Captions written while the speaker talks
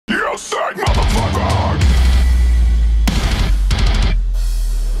real sick motherfucker.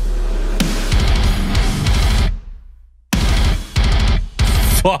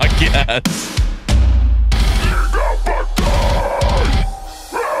 Fuck yes.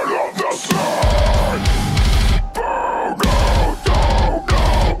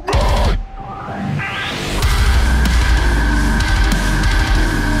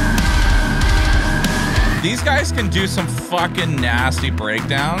 These guys can do some fucking nasty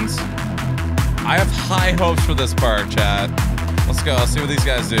breakdowns. I have high hopes for this part, chat. Let's go. Let's see what these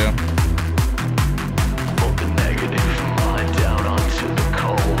guys do. Put the negative mind down onto the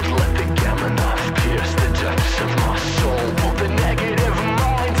cold. Let the gamma knife pierce the depths of my soul. Put the negative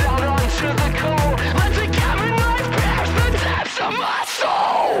mind down onto the cold. Let the gamma knife pierce the depths of my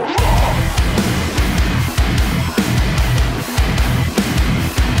soul.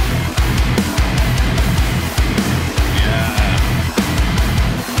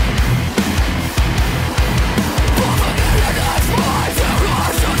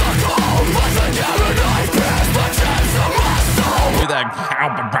 Do that.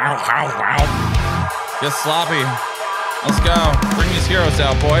 Get sloppy. Let's go. Bring these heroes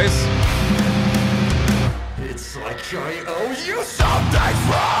out, boys. It's like I owe you something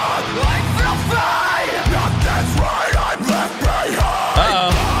wrong. Like filthy. Nothing's right. I'm left behind.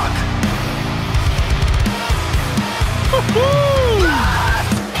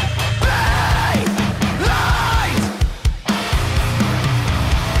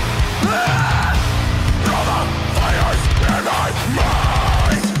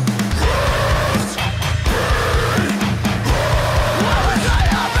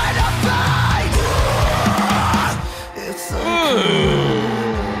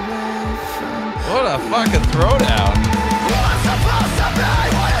 What a fucking throwdown.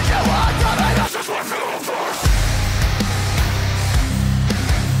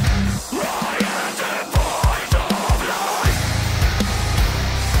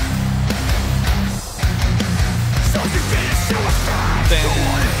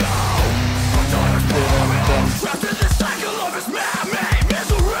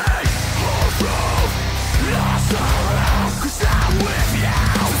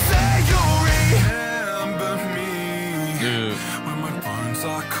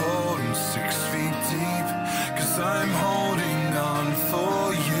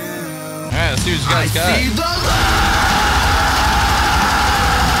 Let's see what you guys got.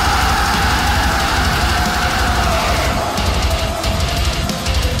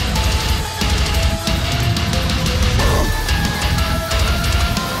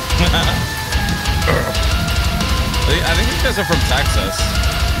 I think these guys are from Texas.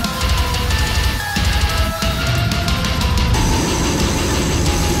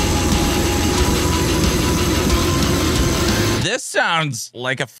 This sounds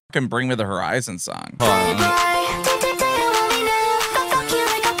like a fucking Bring Me the Horizon song. Hold on.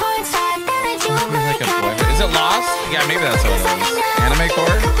 Is it Lost? Yeah, maybe that's what it is. Anime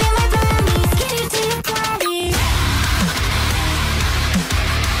core?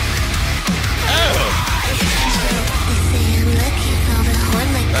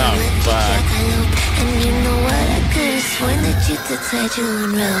 Oh, fuck. And you know what? I could have sworn that you did say you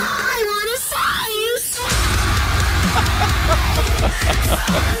and real. I wanna saw you.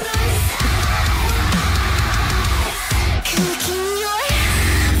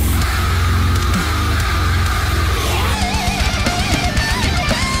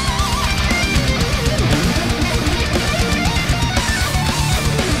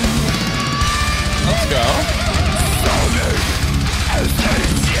 Let's go.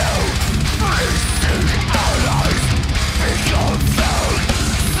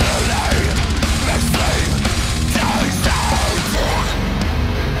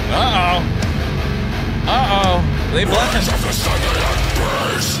 Uh-oh. Uh-oh. They blend.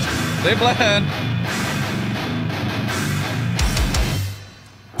 They blend.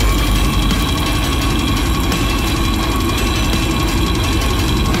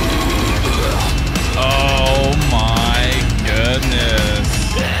 Oh my goodness.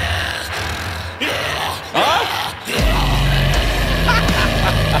 Huh?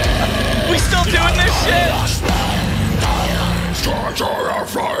 We still doing this shit?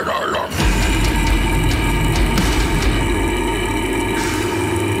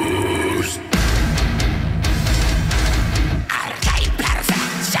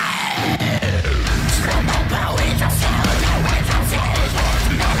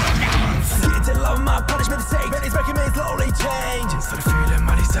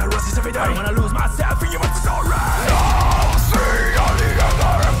 When I lose myself, you want to so right.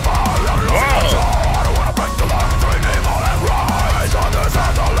 I don't wanna break the line between evil and right. On the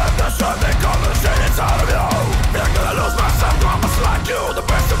side, the left, the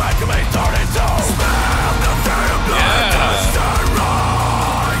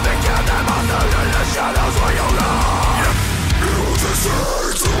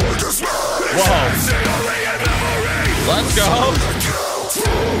Whoa. Let's go.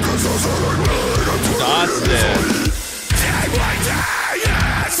 Dusted.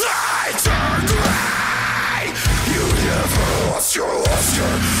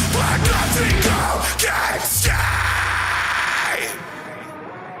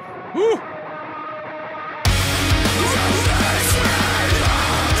 Woo.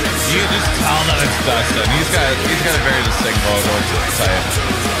 You can just tell that it's Dustin. He's got a very distinct vocal. It's tight.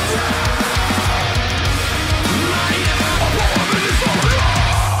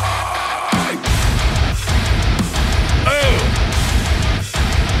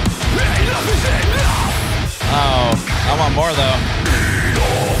 Oh, I want more though.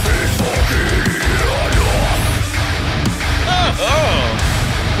 Oh,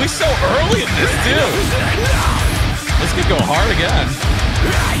 we so early in this too. This could go hard again.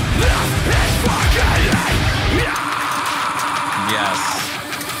 Yes.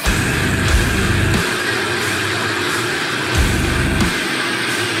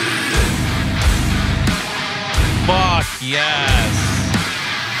 Fuck yes.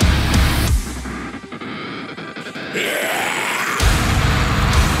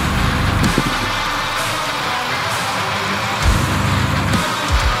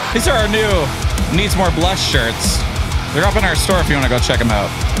 These are our new Needs More Blush shirts. They're up in our store if you want to go check them out.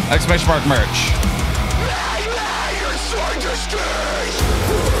 Exclamation mark merch.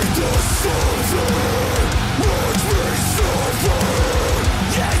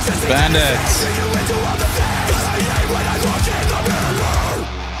 Bandits.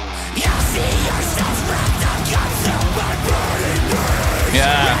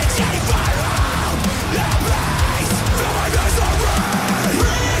 Yeah.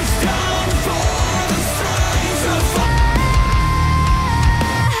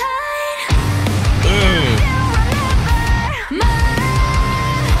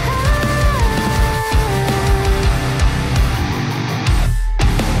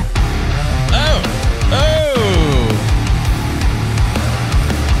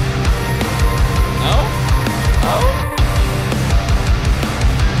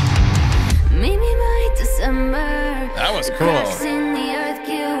 That was cool.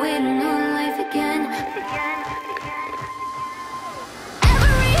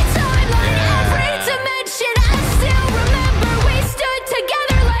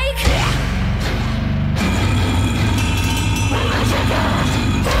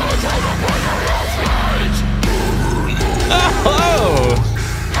 Oh!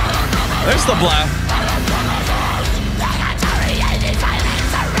 There's the blast.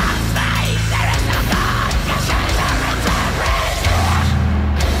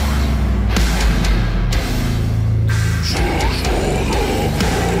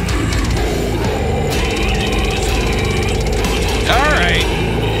 Alright.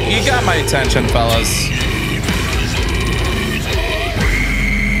 You got my attention, fellas.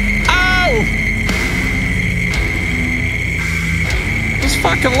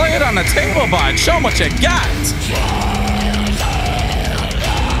 Fucking lay it on the table, bud. Show them what you got.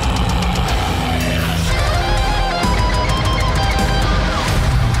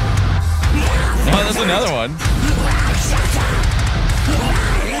 Oh, there's another one.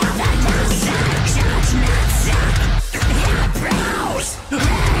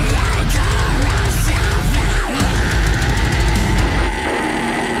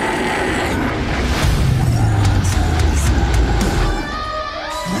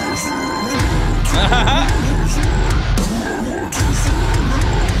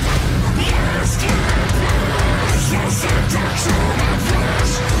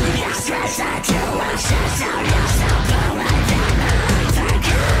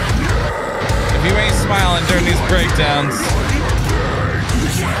 If you ain't smiling during these breakdowns,